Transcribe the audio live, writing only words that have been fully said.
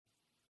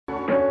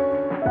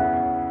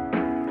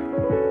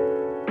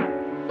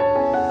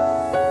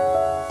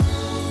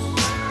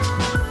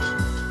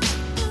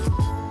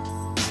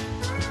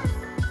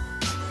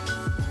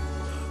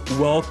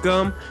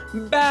welcome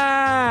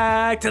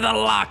back to the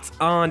Locked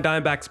On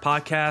Diamondbacks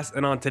podcast.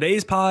 And on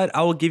today's pod,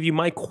 I will give you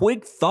my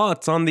quick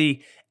thoughts on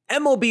the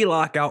MLB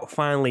lockout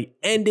finally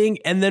ending,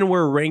 and then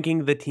we're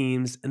ranking the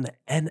teams in the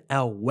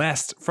NL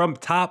West from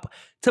top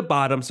to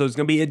bottom. So it's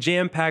going to be a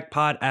jam-packed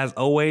pod as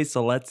always,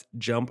 so let's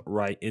jump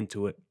right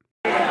into it.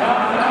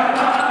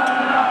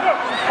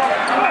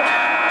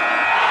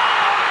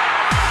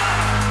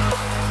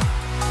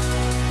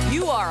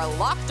 You are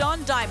Locked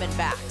On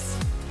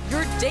Diamondbacks,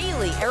 your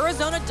daily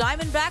Arizona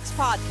Diamondbacks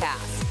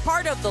podcast,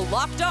 part of the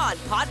Locked On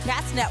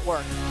Podcast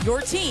Network, your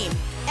team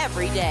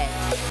every day.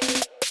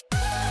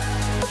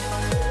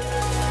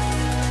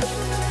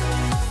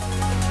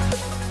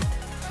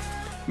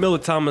 Miller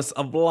Thomas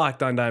of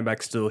Locked On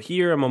Diamondbacks still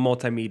here. I'm a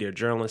multimedia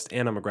journalist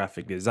and I'm a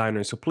graphic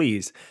designer, so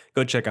please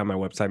go check out my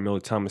website,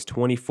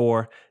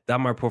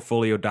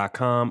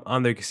 millerthomas24.myportfolio.com.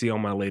 On there you can see all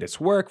my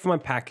latest work, from my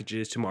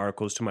packages to my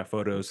articles to my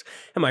photos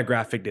and my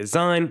graphic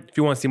design. If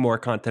you want to see more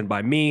content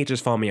by me,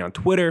 just follow me on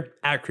Twitter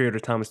at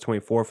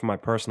CreatorThomas24 for my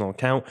personal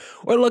account,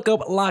 or look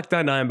up Locked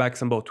On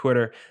Diamondbacks on both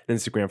Twitter and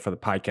Instagram for the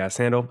podcast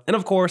handle. And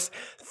of course,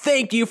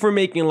 thank you for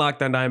making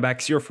Locked On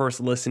Diamondbacks your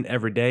first listen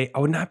every day. I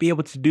would not be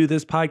able to do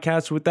this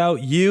podcast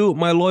without you,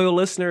 my loyal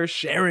listeners,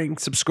 sharing,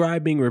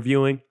 subscribing,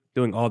 reviewing,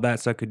 doing all that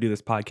so I could do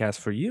this podcast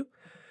for you.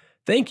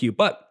 Thank you.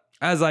 But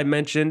as I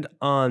mentioned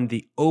on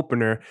the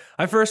opener,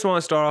 I first want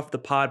to start off the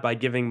pod by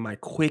giving my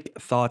quick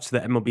thoughts to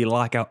the MLB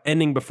lockout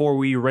ending before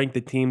we rank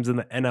the teams in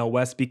the NL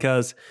West,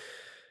 because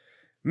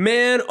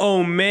man,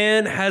 oh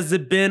man, has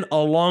it been a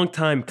long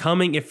time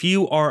coming. If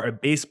you are a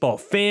baseball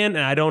fan,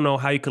 and I don't know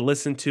how you could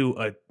listen to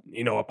a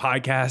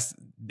podcast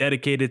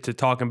dedicated to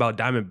talking about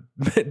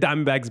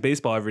Diamondbacks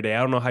baseball every day. I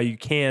don't know how you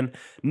can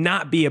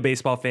not be a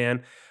baseball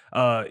fan,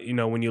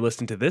 when you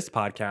listen to this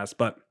podcast.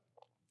 But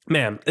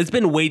man, it's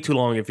been way too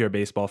long if you're a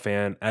baseball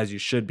fan, as you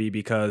should be,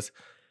 because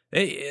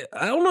I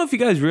don't know if you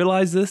guys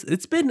realize this.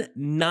 It's been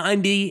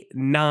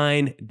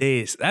 99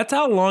 days. That's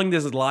how long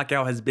this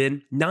lockout has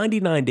been.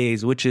 99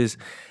 days, which is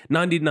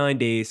 99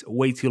 days,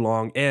 way too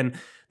long. And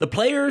the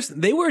players,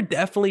 they were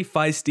definitely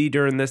feisty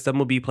during this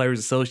MLB Players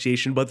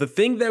Association. But the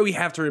thing that we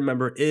have to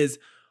remember is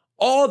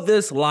all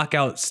this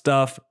lockout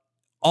stuff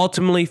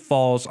ultimately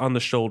falls on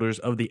the shoulders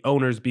of the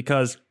owners,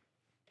 because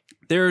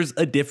there's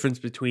a difference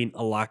between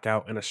a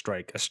lockout and a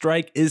strike. A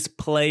strike is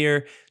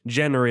player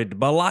generated,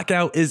 but a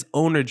lockout is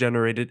owner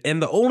generated. And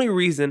the only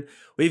reason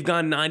we've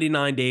gone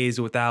 99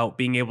 days without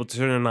being able to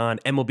turn on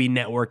MLB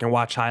Network and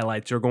watch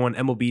highlights or go on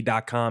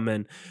MLB.com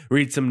and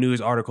read some news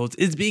articles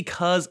is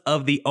because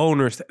of the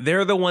owners.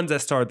 They're the ones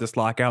that started this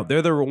lockout.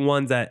 They're the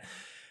ones that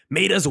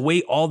made us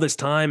wait all this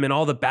time and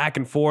all the back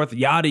and forth,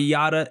 yada,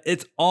 yada.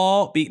 It's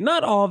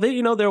not all of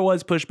it. There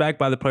was pushback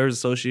by the Players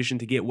Association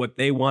to get what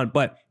they want.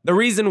 But the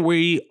reason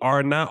we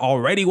are not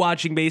already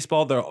watching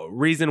baseball, the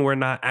reason we're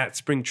not at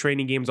spring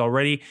training games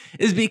already,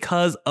 is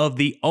because of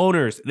the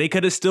owners. They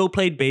could have still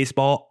played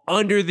baseball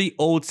under the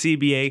old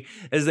CBA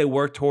as they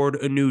work toward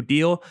a new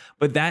deal,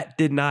 but that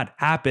did not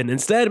happen.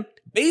 Instead,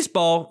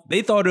 baseball,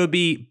 they thought it would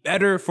be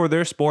better for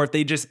their sport.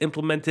 They just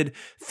implemented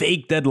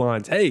fake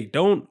deadlines. Hey,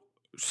 don't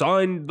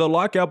sign the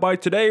lockout by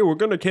today. We're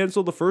going to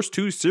cancel the first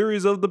two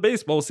series of the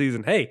baseball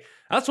season. Hey,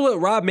 that's what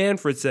Rob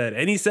Manfred said.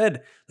 And he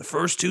said the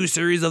first two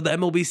series of the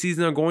MLB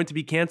season are going to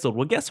be canceled.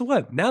 Well, guess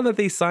what? Now that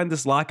they signed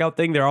this lockout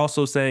thing, they're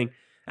also saying,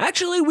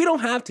 actually, we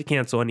don't have to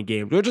cancel any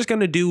games. We're just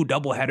going to do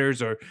double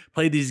headers or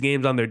play these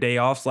games on their day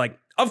offs. Like,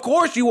 of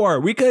course you are.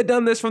 We could have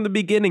done this from the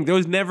beginning. There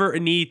was never a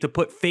need to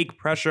put fake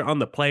pressure on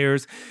the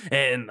players,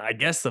 and I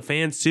guess the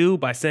fans too,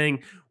 by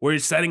saying we're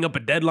setting up a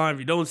deadline. If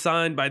you don't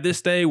sign by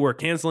this day, we're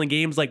canceling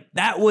games. Like,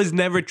 that was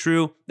never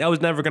true. That was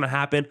never going to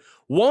happen.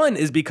 One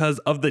is because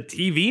of the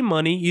TV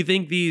money. You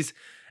think these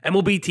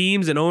MLB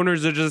teams and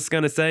owners are just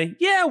going to say,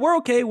 yeah, we're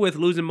okay with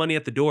losing money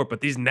at the door,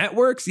 but these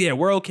networks, yeah,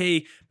 we're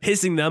okay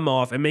pissing them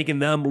off and making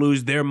them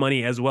lose their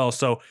money as well.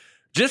 So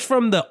just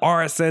from the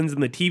RSNs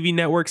and the TV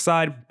network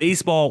side,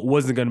 baseball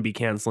wasn't going to be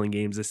canceling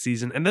games this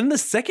season. And then the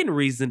second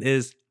reason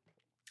is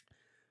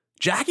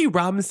Jackie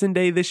Robinson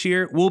Day this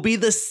year will be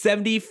the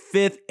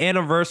 75th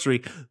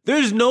anniversary.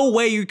 There's no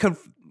way you can,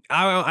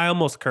 I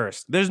almost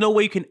cursed. There's no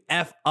way you can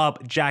F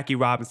up Jackie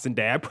Robinson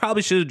Day. I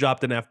probably should have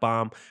dropped an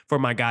F-bomb for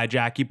my guy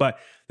Jackie, but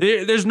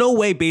there's no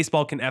way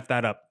baseball can F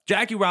that up.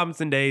 Jackie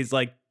Robinson Day is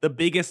like the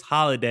biggest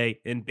holiday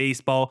in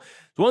baseball.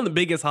 It's one of the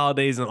biggest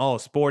holidays in all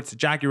of sports.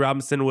 Jackie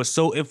Robinson was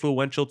so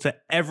influential to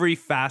every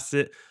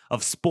facet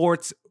of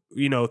sports,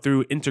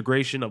 through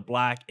integration of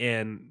black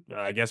and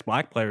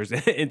black players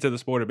into the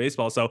sport of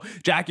baseball. So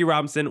Jackie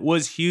Robinson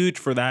was huge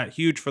for that,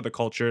 huge for the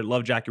culture.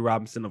 Love Jackie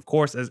Robinson, of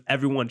course, as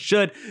everyone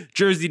should.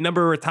 Jersey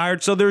number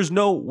retired. So there's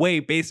no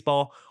way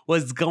baseball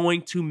was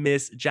going to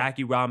miss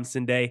Jackie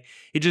Robinson Day.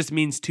 It just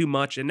means too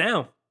much. And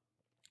now,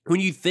 when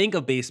you think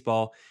of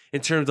baseball in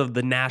terms of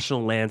the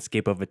national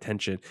landscape of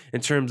attention,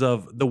 in terms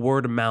of the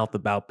word of mouth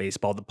about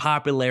baseball, the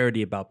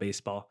popularity about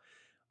baseball,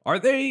 are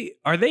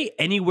they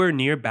anywhere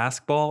near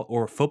basketball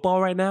or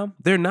football right now?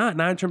 They're not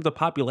in terms of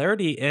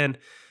popularity. And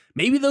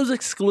maybe those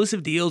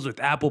exclusive deals with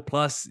Apple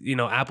Plus,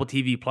 Apple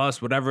TV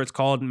Plus, whatever it's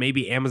called,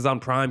 maybe Amazon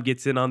Prime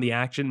gets in on the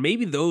action.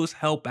 Maybe those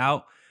help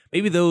out.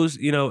 Maybe those,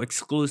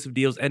 exclusive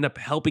deals end up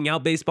helping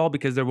out baseball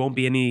because there won't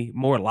be any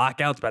more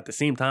lockouts. But at the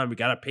same time, we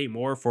got to pay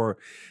more for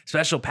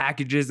special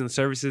packages and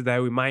services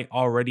that we might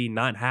already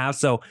not have.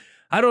 So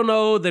I don't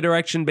know the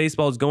direction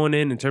baseball is going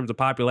in terms of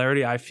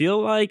popularity. I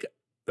feel like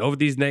over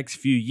these next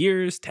few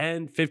years,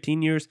 10,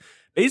 15 years,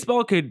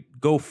 baseball could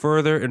go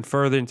further and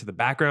further into the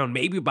background,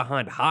 maybe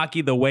behind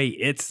hockey, the way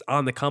it's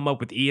on the come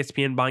up with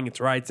ESPN buying its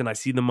rights, and I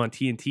see them on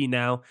TNT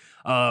now.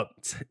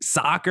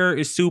 Soccer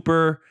is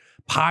super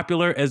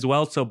popular as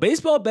well. So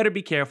baseball better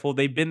be careful.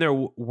 They've been their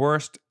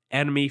worst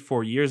enemy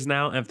for years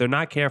now. And if they're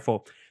not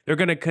careful, they're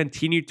going to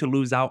continue to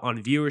lose out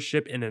on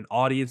viewership and an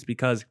audience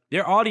because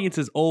their audience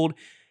is old.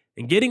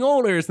 And getting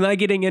older is not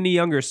getting any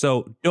younger.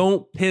 So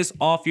don't piss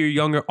off your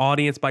younger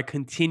audience by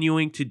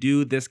continuing to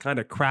do this kind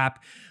of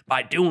crap,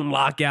 by doing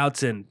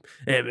lockouts and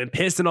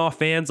pissing off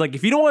fans. Like,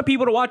 if you don't want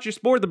people to watch your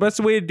sport, the best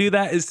way to do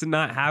that is to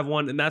not have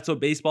one. And that's what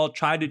baseball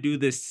tried to do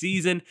this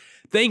season.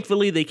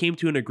 Thankfully, they came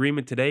to an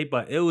agreement today,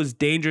 but it was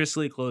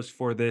dangerously close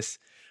for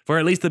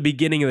at least the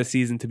beginning of the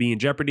season to be in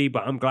jeopardy.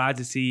 But I'm glad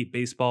to see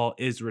baseball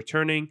is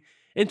returning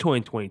in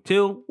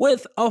 2022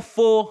 with a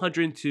full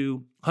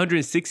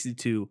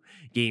 162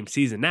 game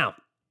season. Now,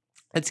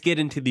 let's get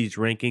into these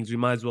rankings. We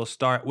might as well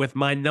start with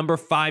my number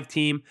 5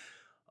 team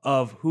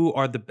of who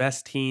are the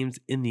best teams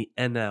in the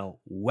NL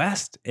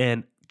West.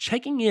 And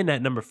checking in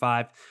at number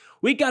 5,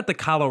 we got the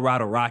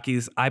Colorado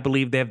Rockies. I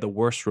believe they have the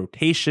worst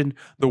rotation,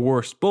 the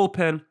worst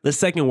bullpen, the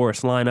second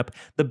worst lineup,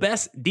 the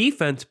best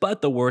defense,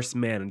 but the worst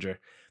manager.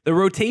 The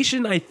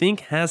rotation, I think,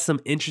 has some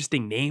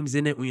interesting names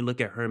in it when you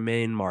look at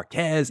Germán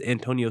Marquez,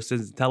 Antonio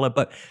Senzatella,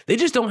 but they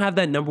just don't have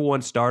that number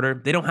one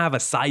starter. They don't have a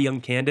Cy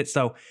Young candidate,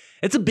 so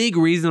it's a big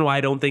reason why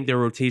I don't think their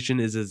rotation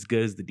is as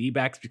good as the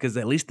D-backs, because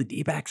at least the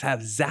D-backs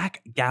have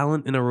Zach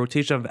Gallen in a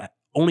rotation of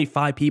only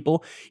 5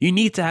 people. You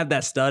need to have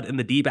that stud, and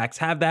the D-backs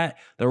have that.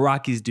 The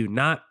Rockies do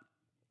not.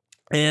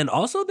 And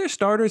also their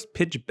starters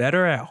pitch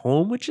better at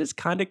home, which is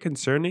kind of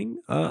concerning.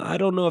 I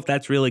don't know if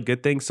that's really a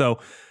good thing, so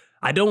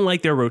I don't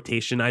like their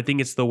rotation. I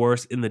think it's the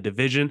worst in the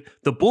division.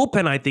 The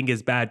bullpen, I think,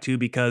 is bad too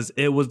because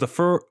it was the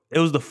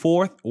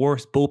 4th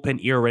worst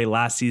bullpen ERA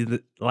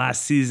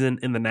last season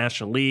in the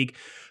National League.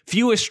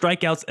 Fewest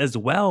strikeouts as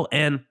well.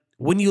 And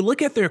when you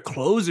look at their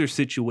closer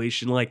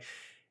situation, like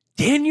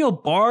Daniel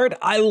Bard,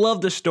 I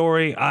love the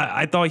story.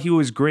 I thought he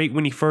was great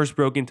when he first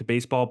broke into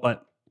baseball,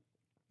 but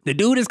the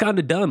dude is kind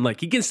of done.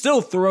 Like, he can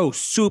still throw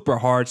super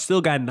hard,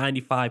 still got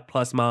 95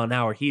 plus mile an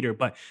hour heater,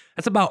 but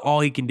that's about all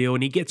he can do.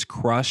 And he gets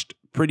crushed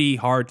pretty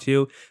hard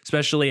too,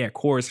 especially at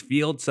Coors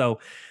Field. So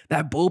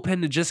that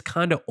bullpen is just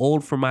kind of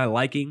old for my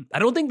liking. I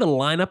don't think the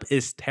lineup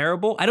is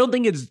terrible. I don't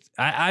think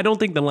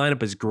the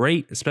lineup is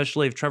great,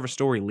 especially if Trevor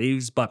Story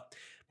leaves, but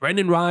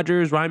Brendan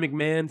Rodgers, Ryan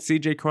McMahon,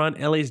 CJ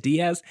Cron, Elias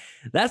Diaz,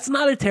 that's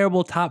not a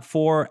terrible top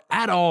 4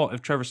 at all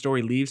if Trevor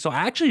Story leaves. So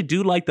I actually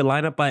do like the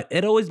lineup, but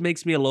it always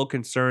makes me a little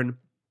concerned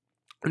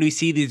when you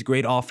see these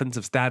great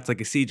offensive stats like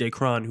a CJ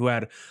Cron, who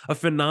had a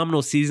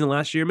phenomenal season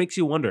last year. It makes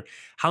you wonder,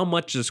 how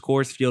much does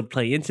Coors Field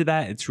play into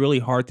that? It's really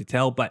hard to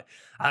tell, but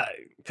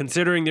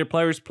considering their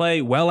players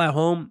play well at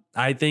home,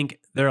 I think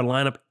their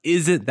lineup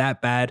isn't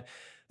that bad.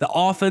 The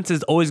offense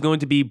is always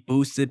going to be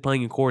boosted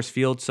playing in Coors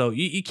Field, so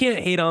you can't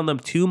hate on them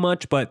too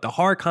much, but the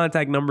hard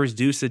contact numbers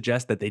do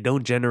suggest that they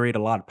don't generate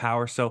a lot of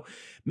power, so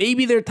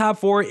maybe their top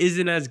 4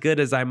 isn't as good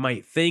as I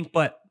might think,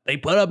 but they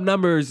put up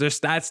numbers. Their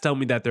stats tell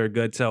me that they're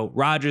good. So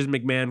Rodgers,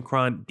 McMahon,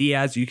 Cron,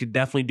 Diaz, you could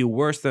definitely do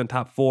worse than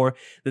top 4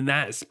 than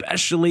that,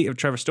 especially if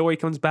Trevor Story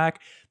comes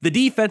back. The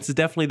defense is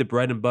definitely the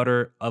bread and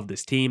butter of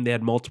this team. They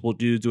had multiple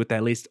dudes with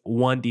at least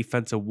 1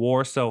 defensive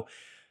WAR. So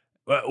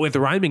with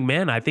Ryan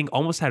McMahon, I think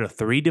almost had a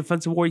 3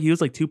 defensive WAR. He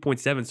was like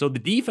 2.7. So the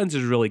defense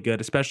is really good,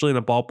 especially in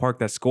a ballpark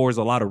that scores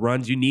a lot of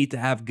runs. You need to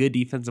have good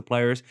defensive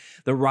players.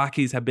 The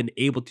Rockies have been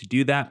able to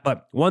do that.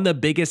 But one of the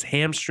biggest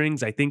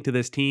hamstrings, I think, to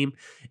this team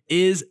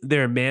is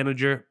their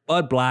manager,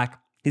 Bud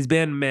Black. He's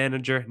been a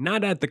manager,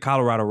 not at the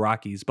Colorado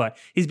Rockies, but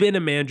he's been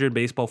a manager in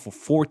baseball for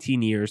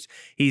 14 years.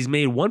 He's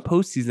made 1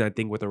 postseason, I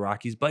think, with the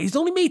Rockies, but he's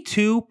only made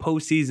 2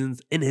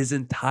 postseasons in his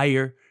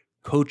entire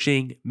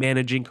coaching,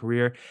 managing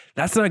career.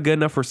 That's not good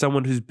enough for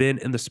someone who's been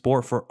in the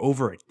sport for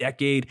over a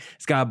decade.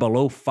 He's got a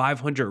below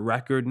 500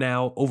 record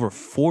now, over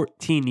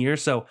 14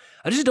 years. So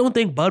I just don't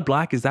think Bud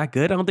Black is that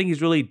good. I don't think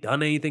he's really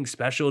done anything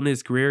special in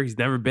his career. He's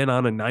never been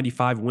on a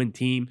 95-win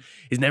team.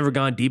 He's never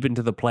gone deep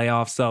into the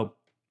playoffs. So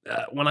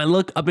when I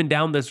look up and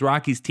down this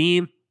Rockies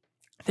team,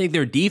 I think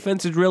their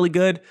defense is really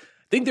good.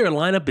 I think their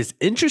lineup is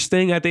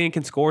interesting. I think it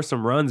can score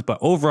some runs, but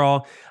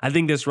overall, I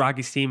think this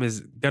Rockies team is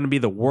going to be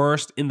the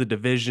worst in the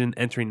division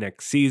entering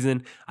next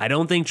season. I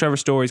don't think Trevor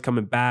Story is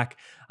coming back.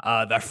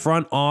 The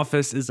front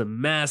office is a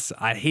mess.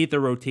 I hate the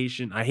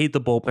rotation. I hate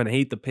the bullpen. I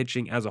hate the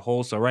pitching as a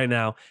whole. So right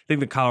now, I think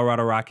the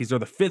Colorado Rockies are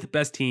the 5th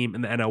best team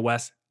in the NL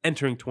West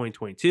entering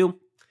 2022.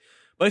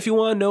 But if you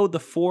want to know the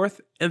fourth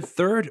and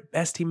third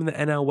best team in the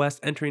NL West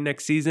entering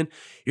next season,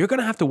 you're going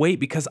to have to wait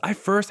because I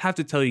first have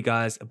to tell you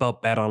guys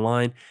about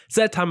BetOnline. It's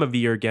that time of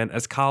year again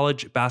as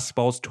college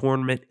basketball's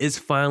tournament is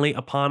finally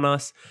upon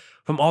us.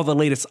 From all the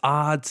latest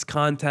odds,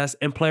 contests,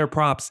 and player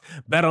props,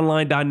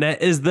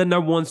 BetOnline.net is the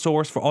number one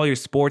source for all your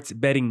sports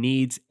betting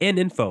needs and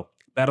info.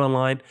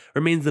 BetOnline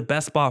remains the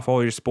best spot for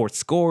all your sports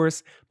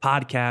scores,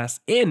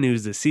 podcasts, and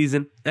news this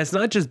season. And it's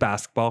not just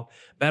basketball.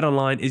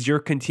 BetOnline is your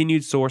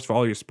continued source for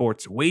all your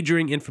sports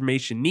wagering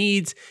information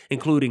needs,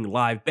 including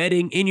live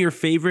betting in your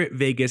favorite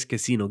Vegas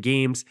casino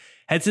games.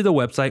 Head to the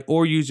website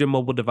or use your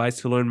mobile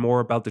device to learn more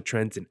about the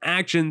trends and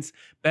actions.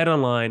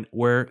 BetOnline,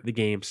 where the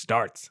game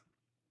starts.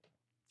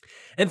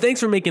 And thanks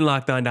for making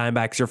Locked On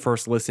Diamondbacks your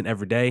first listen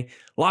every day.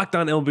 Locked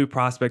On MLB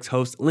Prospects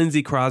host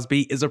Lindsey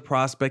Crosby is a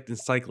prospect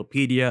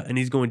encyclopedia, and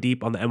he's going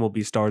deep on the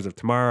MLB stars of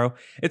tomorrow.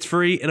 It's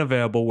free and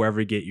available wherever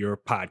you get your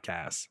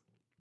podcasts.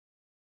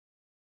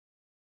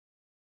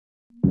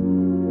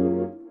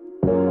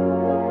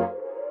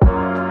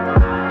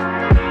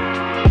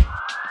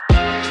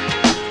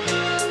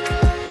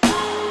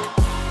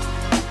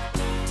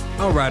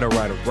 All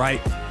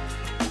right.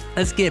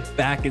 Let's get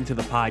back into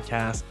the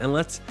podcast and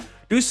let's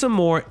do some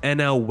more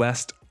NL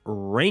West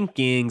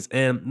rankings.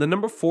 And the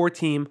number 4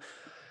 team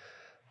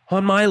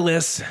on my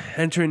list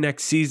entering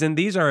next season,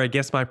 these are, I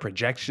guess, my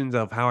projections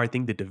of how I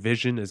think the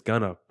division is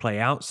going to play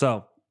out.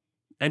 So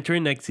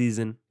entering next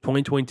season,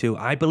 2022,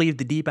 I believe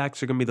the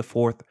D-backs are going to be the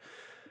 4th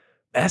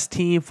best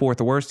team, 4th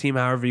worst team,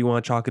 however you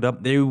want to chalk it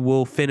up. They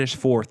will finish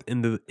 4th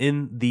in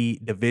the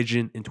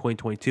division in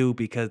 2022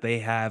 because they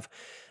have,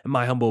 in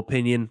my humble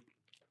opinion,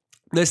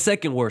 the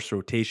second worst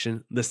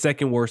rotation, the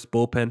second worst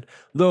bullpen,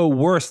 the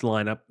worst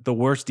lineup, the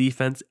worst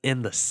defense,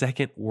 and the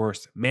second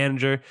worst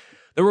manager.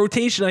 The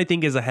rotation, I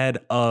think, is ahead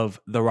of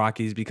the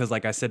Rockies because,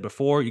 like I said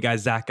before, you got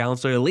Zach Gallen,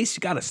 so at least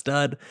you got a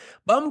stud.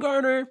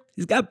 Bumgarner,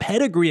 he's got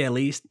pedigree at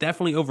least.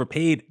 Definitely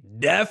overpaid,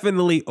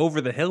 definitely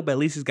over the hill, but at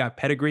least he's got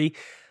pedigree.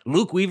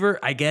 Luke Weaver,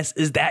 I guess,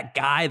 is that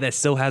guy that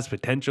still has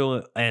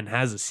potential and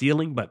has a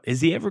ceiling, but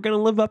is he ever going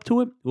to live up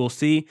to it? We'll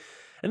see.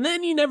 And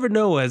then you never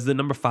know as the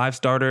number 5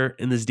 starter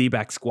in this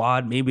D-back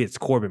squad. Maybe it's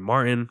Corbin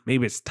Martin.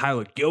 Maybe it's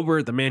Tyler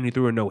Gilbert, the man who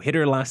threw a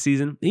no-hitter last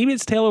season. Maybe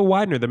it's Taylor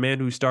Widener, the man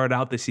who started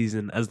out the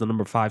season as the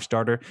number 5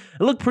 starter.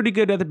 It looked pretty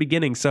good at the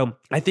beginning. So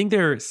I think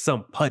there's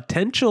some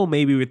potential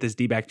maybe with this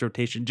D-back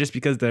rotation just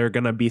because they're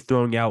going to be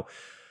throwing out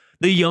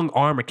the young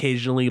arm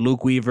occasionally.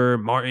 Luke Weaver,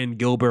 Martin,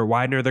 Gilbert,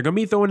 Widener. They're going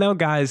to be throwing out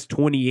guys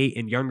 28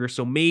 and younger.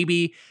 So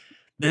maybe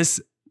this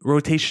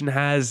rotation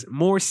has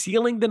more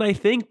ceiling than I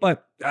think,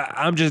 but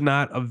I'm just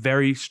not a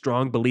very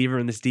strong believer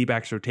in this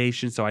D-backs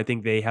rotation. So I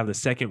think they have the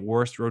second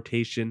worst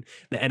rotation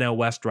in the NL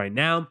West right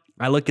now.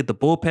 I look at the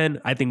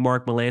bullpen. I think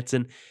Mark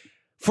Melancon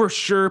for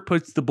sure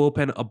puts the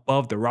bullpen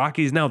above the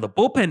Rockies. Now, the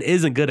bullpen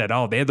isn't good at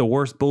all. They had the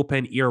worst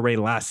bullpen ERA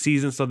last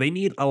season, so they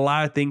need a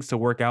lot of things to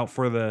work out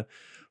for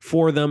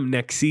them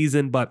next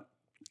season, but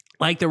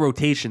like the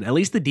rotation, at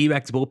least the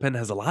D-backs bullpen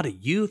has a lot of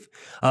youth.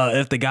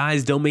 If the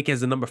guys don't make it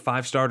as a number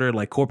 5 starter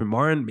like Corbin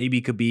Martin, maybe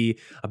it could be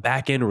a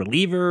back-end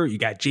reliever. You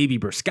got JB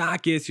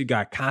Berskakis, you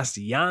got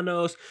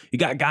Castellanos, you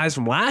got guys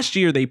from last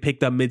year they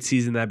picked up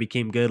midseason that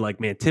became good like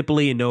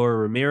Mantiply and Noah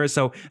Ramirez.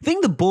 So I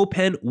think the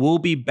bullpen will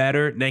be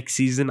better next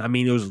season. I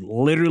mean, it was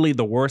literally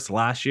the worst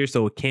last year,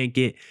 so it can't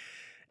get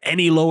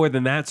any lower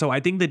than that. So I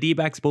think the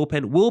D-backs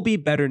bullpen will be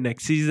better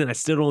next season. I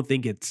still don't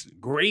think it's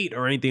great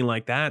or anything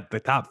like that. The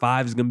top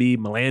 5 is going to be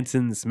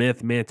Melancon,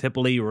 Smith,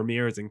 Mantiply,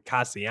 Ramirez, and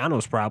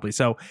Castellanos probably.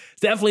 So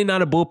it's definitely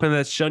not a bullpen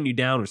that's shutting you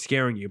down or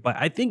scaring you, but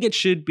I think it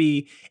should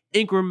be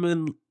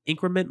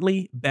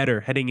incrementally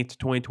better heading into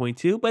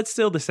 2022, but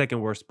still the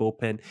second worst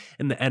bullpen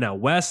in the NL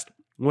West.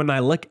 When I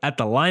look at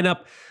the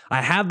lineup,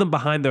 I have them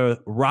behind the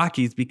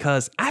Rockies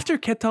because after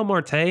Ketel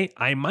Marte,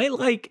 I might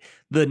like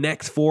the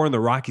next 4 in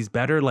the Rockies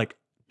better. Like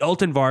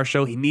Dalton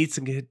Varsho, he needs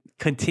to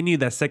continue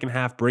that second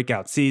half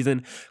breakout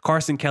season.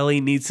 Carson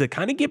Kelly needs to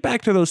kind of get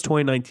back to those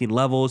 2019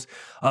 levels.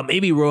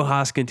 Maybe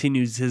Rojas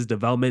continues his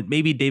development.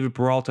 Maybe David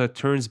Peralta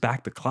turns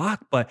back the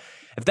clock. But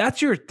if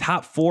that's your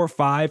top 4 or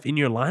 5 in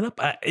your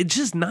lineup, it's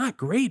just not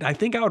great. I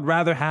think I would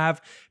rather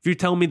have, if you're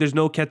telling me there's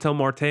no Ketel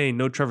Marte,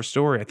 no Trevor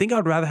Story, I think I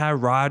would rather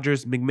have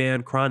Rogers,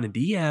 McMahon, Cron, and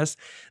Diaz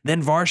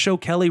than Varsho,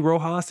 Kelly,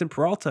 Rojas, and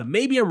Peralta.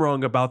 Maybe I'm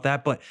wrong about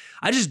that, but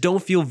I just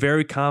don't feel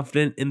very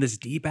confident in this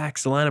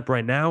D-backs lineup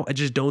right now. I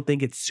just don't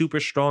think it's super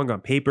strong on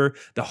paper.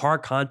 The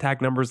hard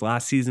contact numbers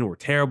last season were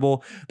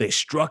terrible. They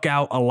struck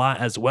out a lot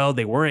as well.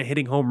 They weren't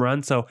hitting home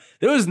runs. So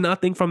there was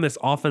nothing from this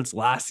offense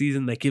last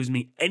season that gives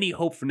me any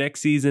hope for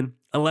next season,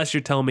 unless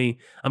you're telling me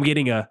I'm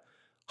getting a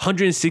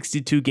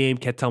 162 game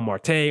Ketel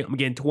Marte. I'm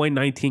getting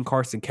 2019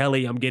 Carson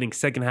Kelly. I'm getting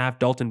second half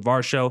Dalton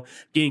Varsho,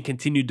 getting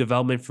continued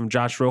development from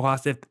Josh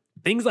Rojas. If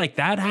things like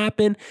that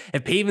happen,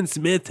 if Pavin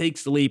Smith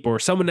takes the leap or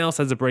someone else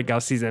has a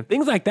breakout season, if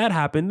things like that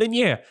happen, then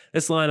yeah,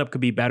 this lineup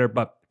could be better.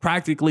 But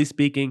practically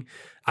speaking,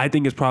 I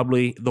think it's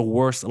probably the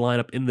worst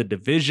lineup in the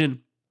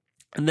division.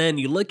 And then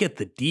you look at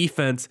the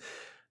defense.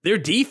 Their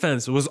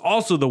defense was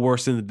also the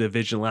worst in the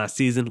division last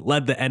season,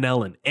 led the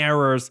NL in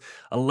errors,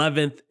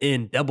 11th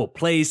in double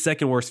plays,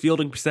 second worst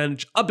fielding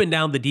percentage. Up and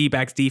down, the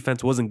D-backs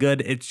defense wasn't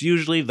good. It's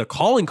usually the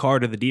calling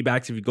card of the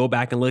D-backs. If you go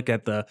back and look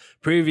at the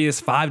previous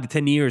 5 to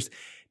 10 years,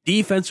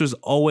 defense was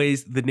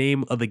always the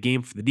name of the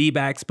game for the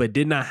D-backs, but it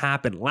did not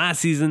happen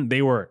last season.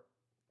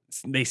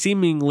 They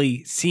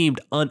seemingly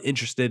seemed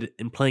uninterested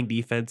in playing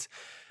defense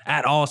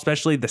at all,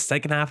 especially the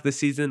second half of the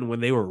season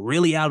when they were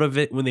really out of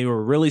it, when they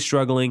were really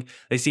struggling.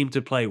 They seemed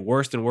to play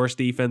worse and worse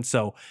defense.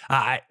 So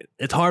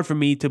it's hard for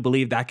me to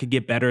believe that could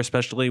get better,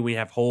 especially when you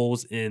have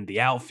holes in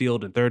the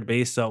outfield and third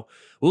base. So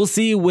we'll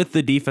see with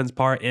the defense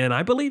part. And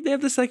I believe they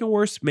have the second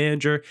worst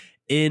manager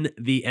in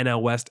the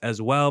NL West as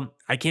well.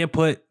 I can't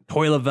put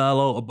Torey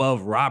Lovullo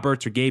above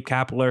Roberts or Gabe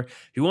Kapler.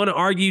 If you want to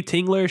argue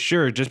Tingler,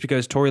 sure, just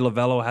because Torey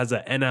Lovullo has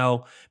an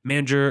NL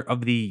Manager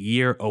of the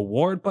Year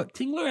award. But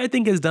Tingler, I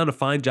think, has done a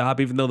fine job,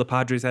 even though the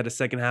Padres had a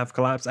second half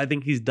collapse. I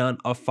think he's done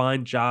a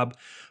fine job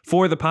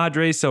for the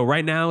Padres. So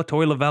right now,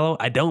 Torey Lovullo,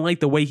 I don't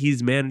like the way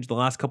he's managed the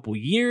last couple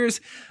years.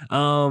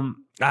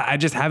 I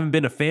just haven't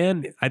been a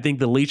fan. I think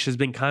the leash has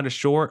been kind of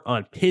short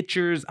on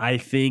pitchers. I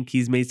think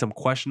he's made some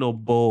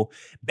questionable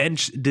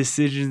bench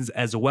decisions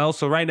as well.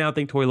 So right now, I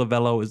think Torey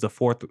Lovullo is the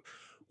fourth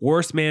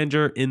worst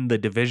manager in the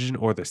division,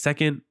 or the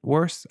second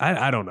worst.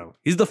 I don't know.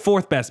 He's the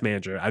fourth best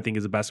manager, I think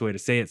is the best way to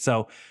say it.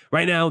 So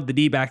right now, the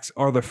D-backs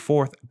are the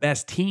fourth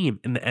best team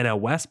in the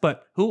NL West.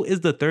 But who is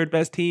the third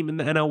best team in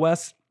the NL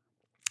West?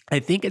 I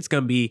think it's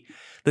going to be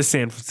the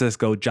San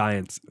Francisco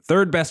Giants.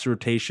 Third best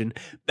rotation,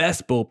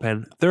 best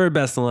bullpen, third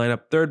best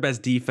lineup, third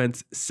best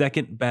defense,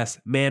 second best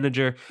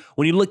manager.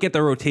 When you look at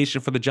the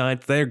rotation for the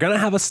Giants, they're going to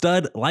have a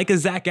stud like a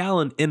Zach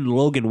Allen in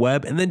Logan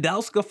Webb, and then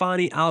Del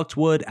Sclafani, Alex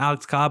Wood,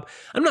 Alex Cobb.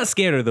 I'm not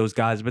scared of those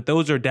guys, but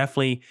those are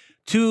definitely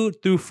 2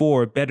 through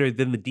 4 better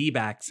than the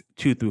D-backs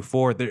 2 through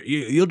 4.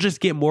 You'll just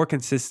get more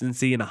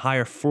consistency and a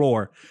higher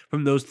floor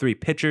from those 3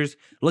 pitchers.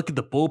 Look at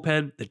the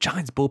bullpen. The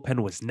Giants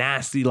bullpen was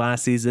nasty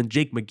last season.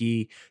 Jake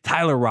McGee,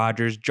 Tyler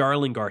Rogers,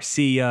 Jarlin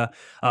Garcia,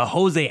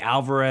 Jose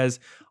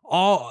Alvarez.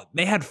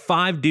 They had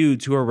 5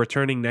 dudes who are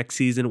returning next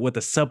season with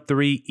a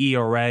sub-3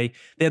 ERA.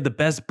 They had the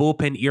best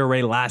bullpen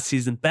ERA last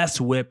season, best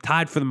whip,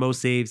 tied for the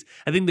most saves.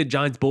 I think the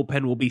Giants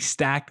bullpen will be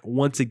stacked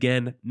once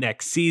again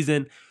next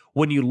season.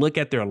 When you look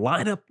at their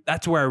lineup,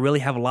 that's where I really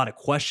have a lot of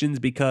questions,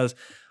 because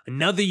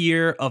another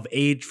year of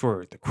age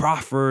for the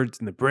Crawfords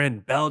and the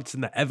Brandon Belts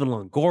and the Evan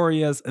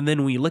Longorias. And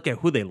then when you look at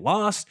who they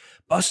lost,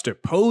 Buster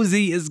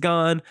Posey is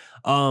gone.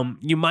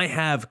 You might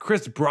have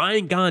Chris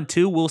Bryant gone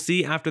too. We'll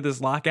see after this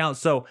lockout.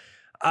 So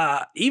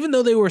even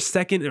though they were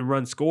second in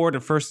runs scored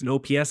and first in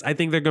OPS, I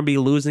think they're going to be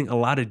losing a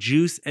lot of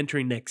juice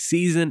entering next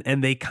season.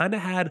 And they kind of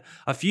had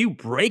a few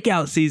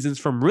breakout seasons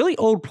from really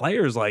old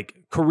players, like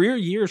career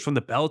years from the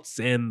Belts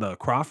and the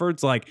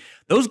Crawfords. Like,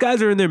 those guys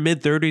are in their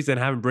mid-30s and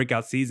having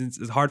breakout seasons.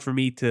 It's hard for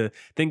me to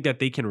think that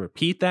they can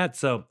repeat that.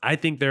 So I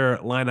think their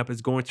lineup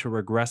is going to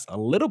regress a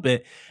little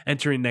bit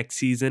entering next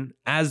season.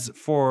 As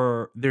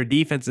for their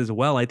defense as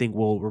well, I think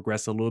will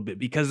regress a little bit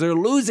because they're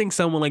losing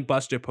someone like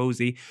Buster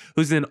Posey,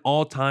 who's an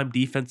all-time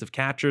defensive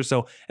catcher.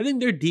 So I think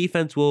their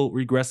defense will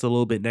regress a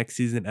little bit next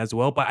season as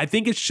well. But I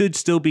think it should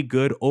still be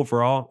good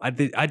overall.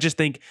 I just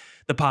think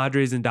the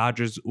Padres and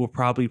Dodgers will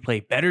probably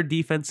play better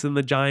defense than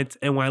the Giants.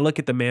 And when I look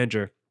at the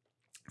manager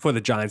for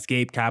the Giants,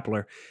 Gabe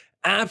Kapler,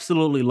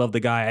 absolutely love the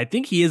guy. I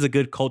think he is a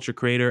good culture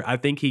creator. I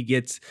think he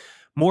gets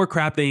more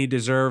crap than he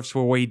deserves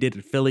for what he did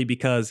in Philly,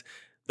 because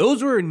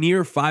those were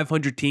near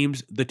 500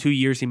 teams the 2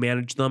 years he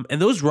managed them,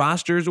 and those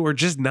rosters were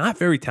just not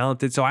very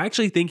talented. So I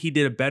actually think he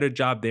did a better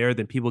job there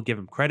than people give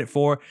him credit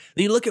for.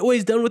 Then you look at what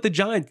he's done with the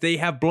Giants. They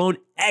have blown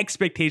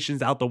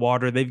expectations out the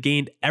water. They've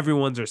gained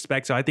everyone's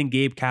respect. So I think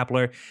Gabe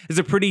Kapler is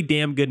a pretty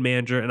damn good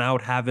manager, and I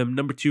would have him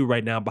number 2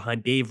 right now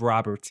behind Dave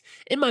Roberts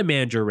in my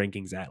manager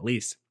rankings at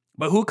least.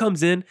 But who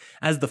comes in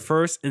as the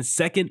first and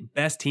second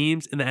best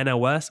teams in the NL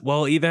West?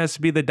 Well, it either has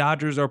to be the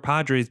Dodgers or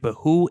Padres, but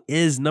who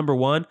is number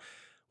 1?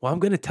 Well, I'm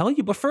going to tell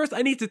you, but first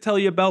I need to tell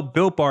you about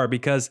Built Bar,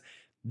 because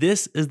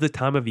this is the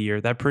time of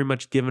year that I've pretty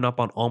much given up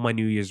on all my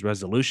New Year's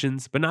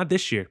resolutions, but not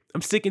this year.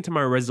 I'm sticking to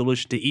my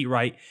resolution to eat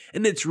right,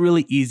 and it's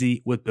really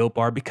easy with Built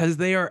Bar because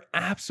they are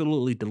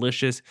absolutely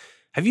delicious.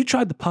 Have you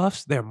tried the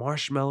puffs? They're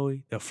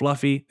marshmallowy, they're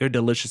fluffy, they're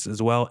delicious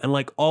as well, and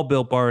like all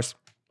Built Bars,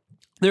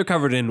 they're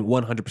covered in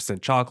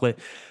 100% chocolate,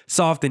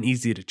 soft and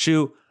easy to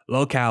chew.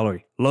 Low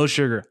calorie, low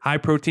sugar, high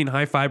protein,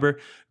 high fiber,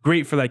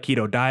 great for that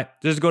keto diet.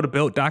 Just go to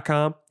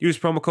Built.com, use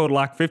promo code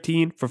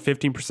LOCK15 for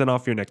 15%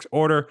 off your next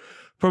order.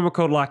 Promo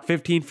code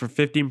LOCK15 for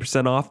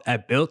 15% off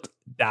at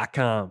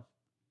Built.com.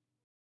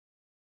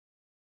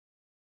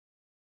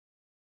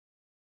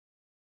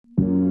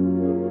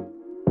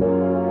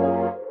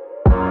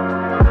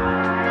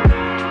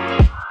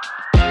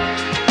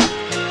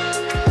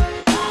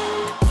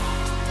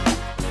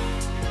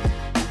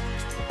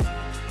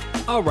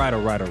 All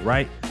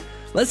right.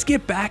 Let's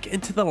get back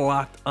into the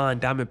Locked On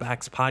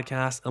Diamondbacks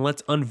podcast, and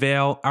let's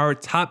unveil our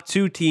top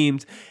 2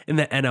 teams in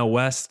the NL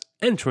West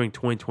entering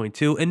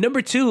 2022. And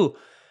number 2,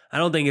 I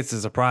don't think it's a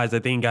surprise. I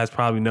think you guys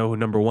probably know who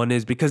number 1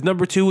 is because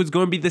number 2 is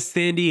going to be the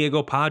San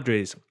Diego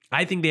Padres.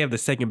 I think they have the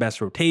second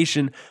best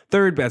rotation,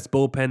 third best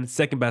bullpen,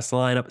 second best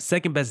lineup,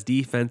 second best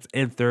defense,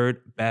 and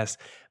third best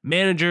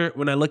manager.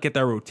 When I look at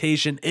their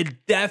rotation,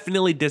 it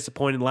definitely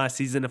disappointed last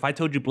season. If I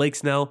told you Blake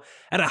Snell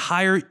had a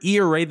higher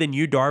ERA than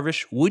Yu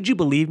Darvish, would you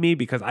believe me?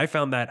 Because I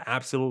found that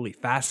absolutely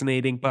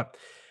fascinating. But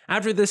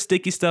after this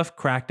sticky stuff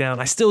crackdown,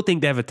 I still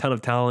think they have a ton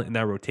of talent in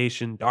that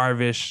rotation.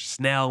 Darvish,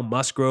 Snell,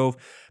 Musgrove,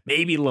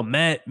 maybe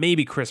Lamet,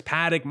 maybe Chris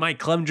Paddock, Mike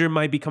Clevenger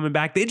might be coming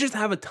back. They just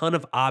have a ton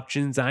of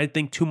options. I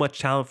think too much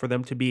talent for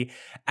them to be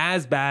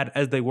as bad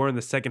as they were in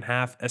the second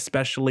half,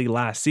 especially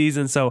last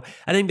season. So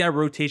I think that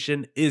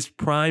rotation is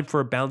primed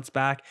for a bounce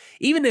back.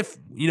 Even if,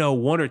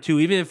 one or two,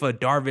 even if a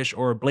Darvish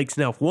or a Blake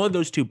Snell, if one of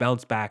those two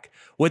bounce back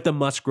with the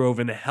Musgrove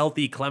and a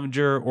healthy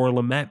Clevenger or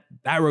Lamet,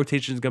 that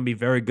rotation is going to be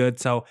very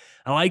good. So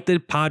I like the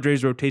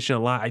Padres rotation a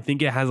lot. I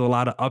think it has a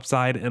lot of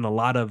upside and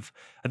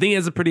I think it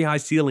has a pretty high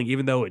ceiling,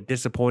 even though it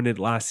disappointed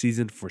last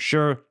season for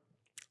sure.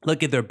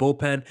 Look at their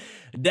bullpen.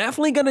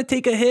 Definitely going to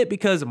take a hit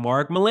because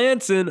Mark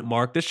Melancon,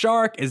 Mark the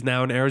Shark, is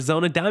now an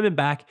Arizona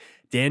Diamondback.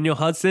 Daniel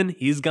Hudson,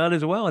 he's gone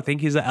as well. I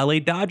think he's an LA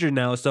Dodger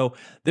now. So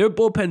their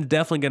bullpen's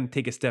definitely going to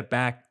take a step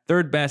back.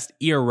 Third best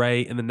ERA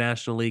in the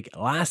National League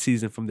last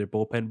season from their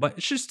bullpen, but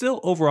it should still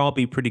overall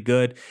be pretty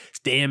good.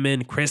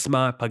 Stammen,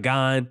 Chrismont,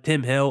 Pagan,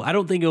 Tim Hill. I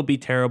don't think it'll be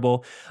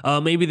terrible.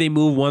 Maybe they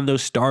move one of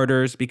those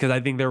starters because I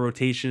think their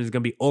rotation is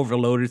going to be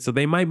overloaded. So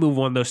they might move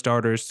one of those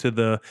starters to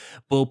the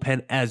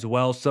bullpen as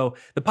well. So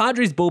the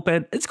Padres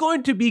bullpen, it's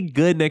going to be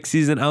good next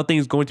season. I don't think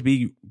it's going to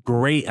be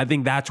great. I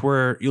think that's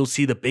where you'll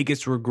see the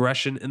biggest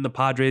regression in the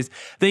Padres.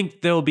 I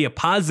think there will be a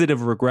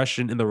positive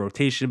regression in the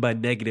rotation, but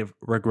negative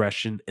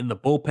regression in the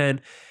bullpen.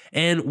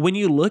 And when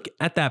you look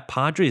at that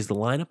Padres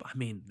lineup, I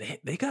mean,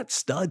 they got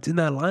studs in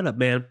that lineup,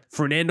 man.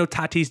 Fernando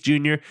Tatis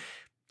Jr.,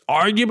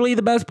 arguably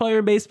the best player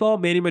in baseball.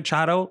 Manny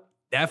Machado,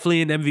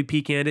 definitely an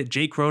MVP candidate.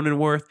 Jake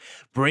Cronenworth,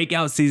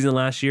 breakout season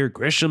last year.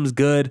 Grisham's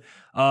good.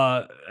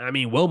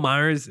 Will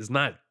Myers is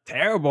not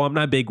terrible. I'm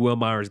not a big Will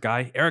Myers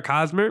guy. Eric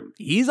Hosmer,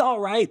 he's all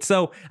right.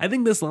 So I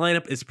think this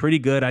lineup is pretty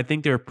good. I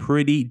think they're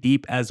pretty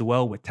deep as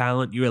well with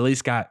talent. You at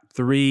least got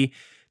three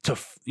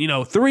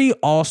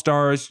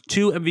All-Stars,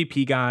 2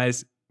 MVP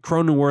guys.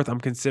 Cronenworth,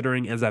 I'm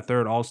considering as that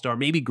third All-Star.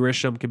 Maybe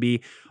Grisham could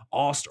be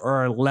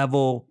All-Star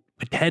level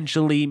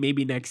potentially,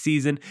 maybe next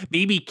season.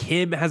 Maybe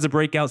Kim has a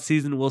breakout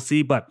season. We'll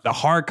see. But the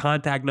hard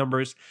contact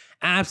numbers,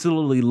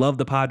 absolutely love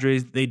the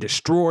Padres. They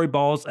destroy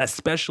balls,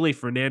 especially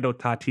Fernando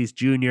Tatis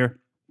Jr.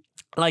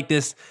 I like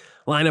this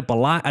lineup a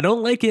lot. I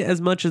don't like it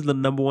as much as the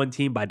number 1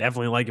 team, but I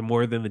definitely like it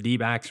more than the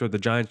D-backs or the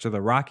Giants or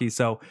the Rockies.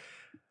 So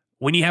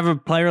when you have a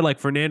player like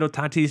Fernando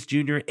Tatis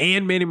Jr.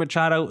 and Manny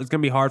Machado, it's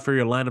going to be hard for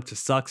your lineup to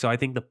suck. So I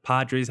think the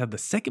Padres have the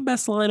second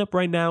best lineup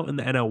right now in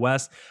the NL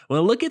West. When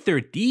I look at their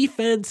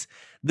defense,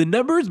 the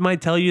numbers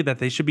might tell you that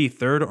they should be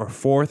 3rd or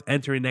 4th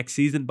entering next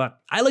season,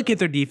 but I look at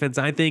their defense.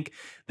 I think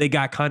they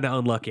got kind of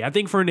unlucky. I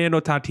think Fernando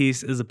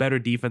Tatis is a better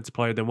defensive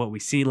player than what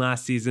we've seen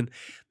last season.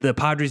 The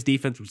Padres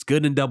defense was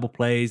good in double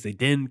plays. They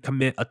didn't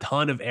commit a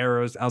ton of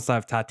errors outside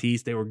of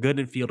Tatis. They were good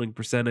in fielding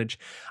percentage.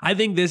 I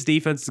think this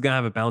defense is going to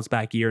have a bounce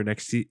back year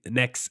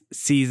next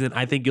season.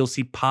 I think you'll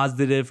see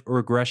positive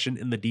regression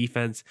in the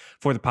defense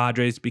for the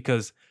Padres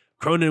because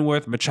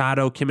Cronenworth,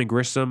 Machado, Kim, and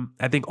Grisham,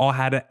 I think all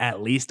had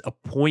at least a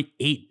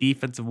 .8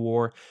 defensive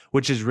WAR,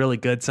 which is really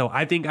good. So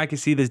I think I can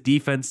see this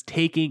defense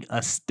taking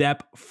a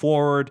step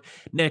forward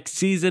next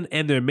season.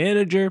 And their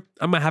manager,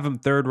 I'm gonna have him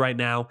 3rd right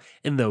now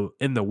in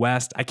the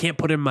West. I can't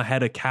put him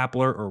ahead of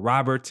Kapler or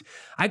Roberts.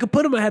 I could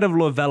put him ahead of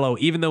Lovello,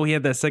 even though he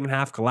had that second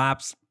half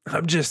collapse.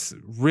 I'm just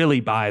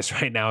really biased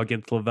right now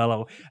against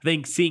Lovello. I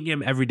think seeing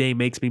him every day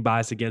makes me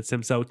biased against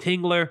him. So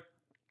Tingler,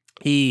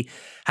 he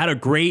had a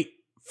great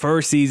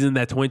first season,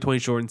 that 2020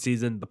 shortened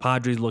season. The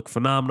Padres look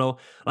phenomenal.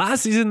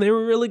 Last season, they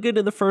were really good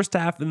in the first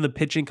half, and the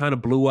pitching kind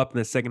of blew up in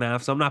the second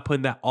half, so I'm not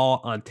putting that all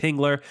on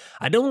Tingler.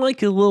 I don't like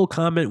his little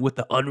comment with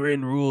the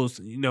unwritten rules,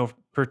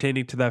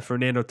 pertaining to that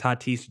Fernando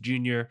Tatis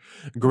Jr.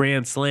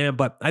 Grand Slam,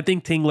 but I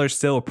think Tingler's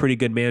still a pretty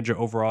good manager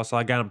overall, so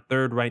I got him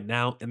 3rd right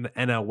now in the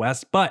NL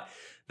West, but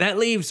that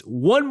leaves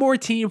one more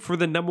team for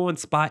the number 1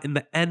 spot in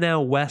the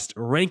NL West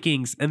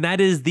rankings, and that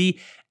is the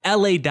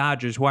LA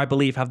Dodgers, who I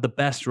believe have the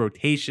best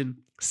rotation,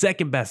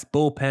 second best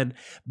bullpen,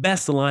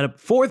 best lineup,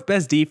 4th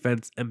best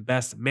defense, and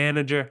best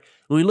manager.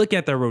 When we look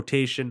at their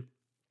rotation,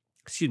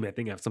 I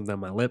think I have something on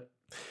my lip.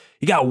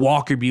 You got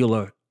Walker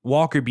Buehler,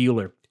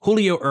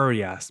 Julio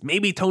Urias,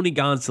 maybe Tony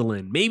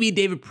Gonsolin, maybe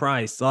David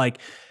Price. Like,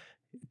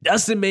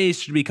 Dustin May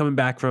should be coming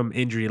back from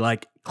injury.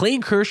 Like,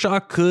 Clayton Kershaw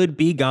could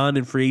be gone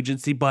in free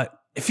agency, but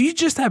if you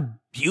just have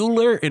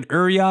Buehler and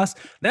Urias,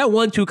 that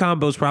 1-2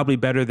 combo is probably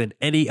better than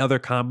any other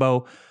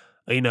combo.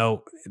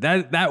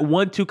 That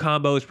 1-2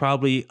 combo is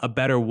probably a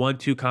better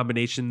 1-2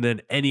 combination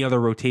than any other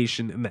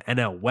rotation in the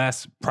NL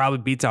West. Probably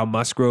beats out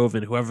Musgrove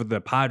and whoever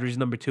the Padres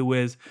number 2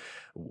 is.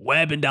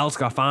 Webb and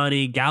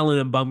Scafani, Gallen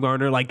and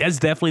Bumgarner. Like, that's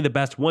definitely the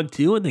best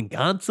 1-2. And then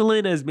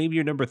Gonsolin as maybe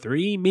your number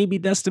 3, maybe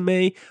Dustin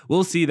May.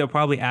 We'll see. They'll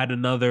probably add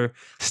another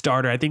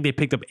starter. I think they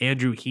picked up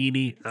Andrew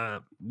Heaney.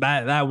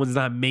 That one's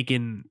not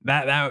making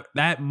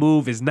that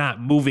move is not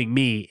moving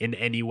me in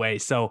any way.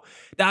 So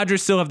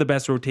Dodgers still have the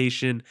best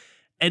rotation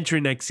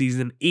entering next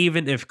season,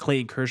 even if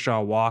Clayton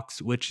Kershaw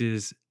walks, which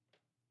is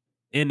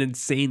an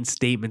insane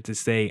statement to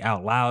say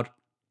out loud.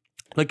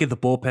 Look at the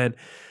bullpen.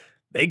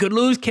 They could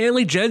lose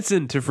Kenley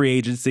Jensen to free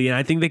agency, and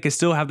I think they could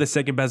still have the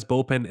second best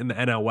bullpen in the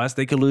NL West.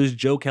 They could lose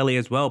Joe Kelly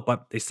as well,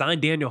 but they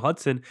signed Daniel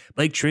Hudson,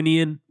 Blake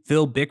Trinian,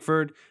 Phil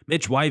Bickford,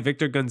 Mitch White,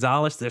 Victor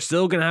Gonzalez. They're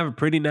still going to have a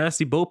pretty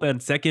nasty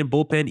bullpen. Second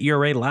bullpen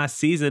ERA last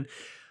season.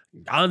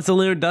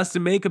 Gonsolin or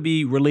Dustin May could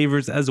be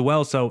relievers as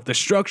well. So the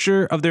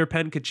structure of their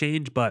pen could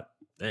change, but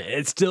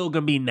it's still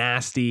going to be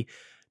nasty,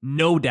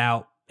 no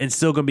doubt, and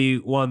still going to be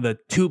one of the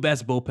 2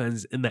 best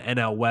bullpens in the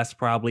NL West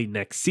probably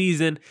next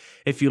season.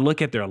 If you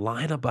look at their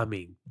lineup, I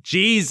mean,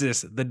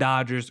 Jesus, the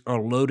Dodgers are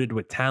loaded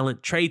with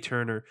talent. Trey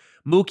Turner,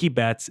 Mookie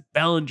Betts,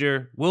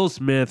 Bellinger, Will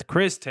Smith,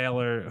 Chris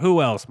Taylor,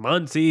 who else?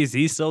 Muncies,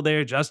 he's still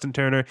there, Justin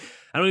Turner.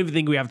 I don't even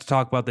think we have to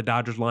talk about the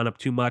Dodgers lineup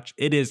too much.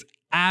 It is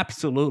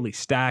absolutely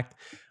stacked.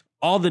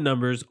 All the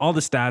numbers, all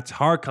the stats,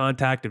 hard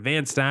contact,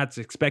 advanced stats,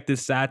 expected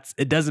stats,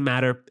 it doesn't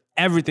matter.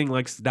 Everything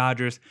likes the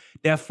Dodgers.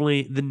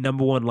 Definitely the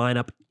number 1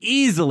 lineup,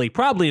 easily,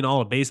 probably in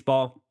all of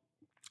baseball.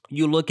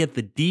 You look at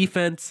the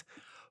defense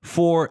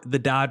for the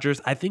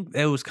Dodgers. I think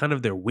that was kind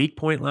of their weak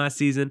point last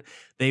season.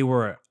 They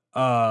were,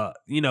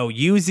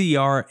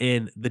 UZR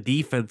in the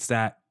defense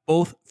stat,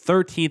 both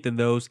 13th in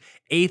those,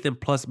 8th in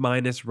plus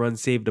minus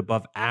runs saved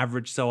above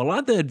average. So a lot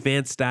of the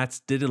advanced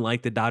stats didn't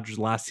like the Dodgers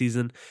last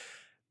season.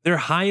 Their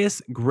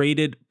highest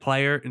graded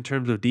player in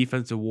terms of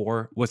defensive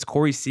WAR was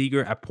Corey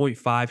Seager at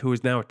 0.5, who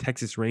is now a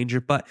Texas Ranger.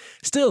 But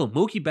still,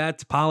 Mookie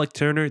Betts, Pollock,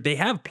 Turner, they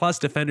have plus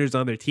defenders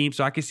on their team,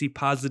 so I can see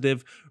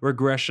positive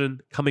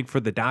regression coming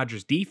for the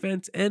Dodgers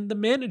defense and the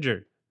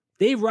manager,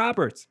 Dave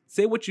Roberts.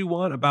 Say what you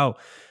want about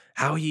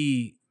how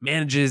he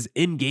manages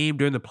in-game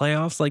during the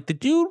playoffs. Like, the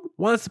dude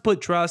wants to put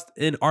trust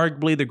in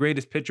arguably the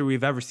greatest pitcher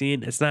we've ever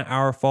seen. It's not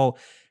our fault.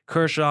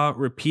 Kershaw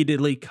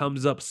repeatedly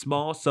comes up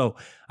small. So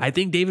I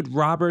think David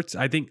Roberts,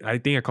 I think I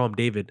call him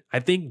David. I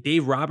think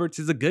Dave Roberts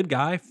is a good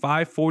guy.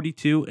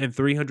 542 and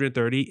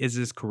 330 is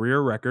his career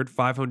record.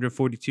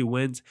 542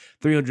 wins,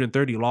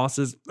 330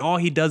 losses. All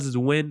he does is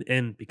win.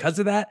 And because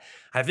of that,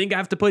 I think I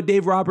have to put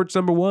Dave Roberts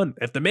number 1.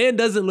 If the man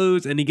doesn't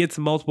lose and he gets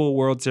multiple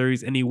World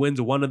Series and he wins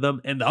one of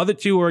them and the other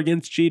 2 are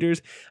against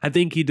cheaters, I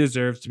think he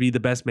deserves to be the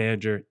best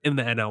manager in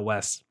the NL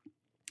West.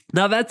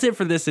 Now that's it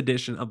for this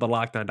edition of the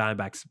Locked On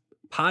Diamondbacks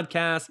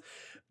podcast.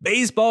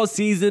 Baseball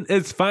season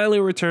is finally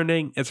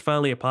returning. It's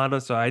finally upon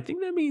us. So I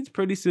think that means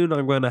pretty soon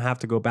I'm going to have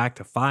to go back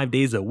to 5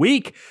 days a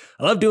week.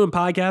 I love doing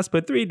podcasts,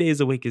 but 3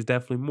 days a week is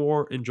definitely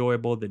more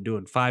enjoyable than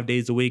doing 5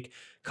 days a week.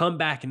 Come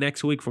back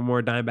next week for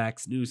more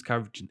Diamondbacks news,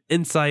 coverage, and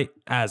insight.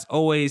 As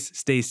always,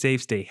 stay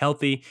safe, stay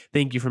healthy.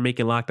 Thank you for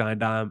making Locked On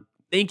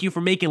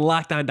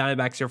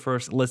Diamondbacks your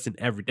first listen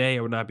every day.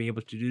 I would not be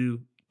able to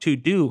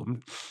do.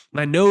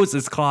 My nose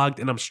is clogged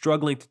and I'm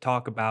struggling to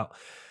talk about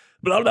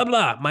blah, blah,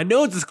 blah. My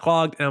nose is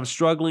clogged and I'm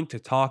struggling to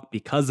talk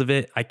because of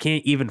it. I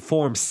can't even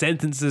form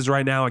sentences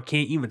right now. I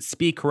can't even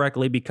speak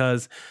correctly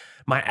because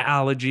my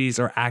allergies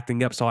are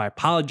acting up. So I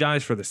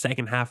apologize for the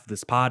second half of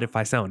this pod if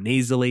I sound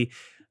nasally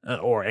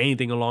or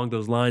anything along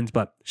those lines.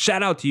 But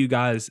shout out to you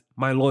guys,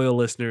 my loyal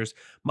listeners,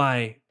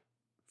 my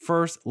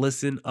first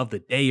listen of the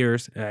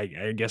dayers.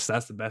 I guess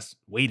that's the best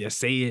way to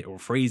say it or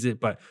phrase it.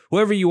 But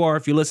whoever you are,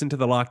 if you listen to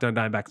the Locked On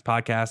Diamondbacks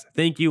podcast,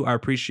 thank you. I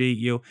appreciate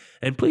you.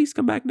 And please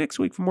come back next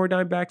week for more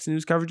Diamondbacks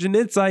news, coverage, and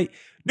insight.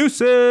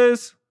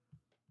 Deuces!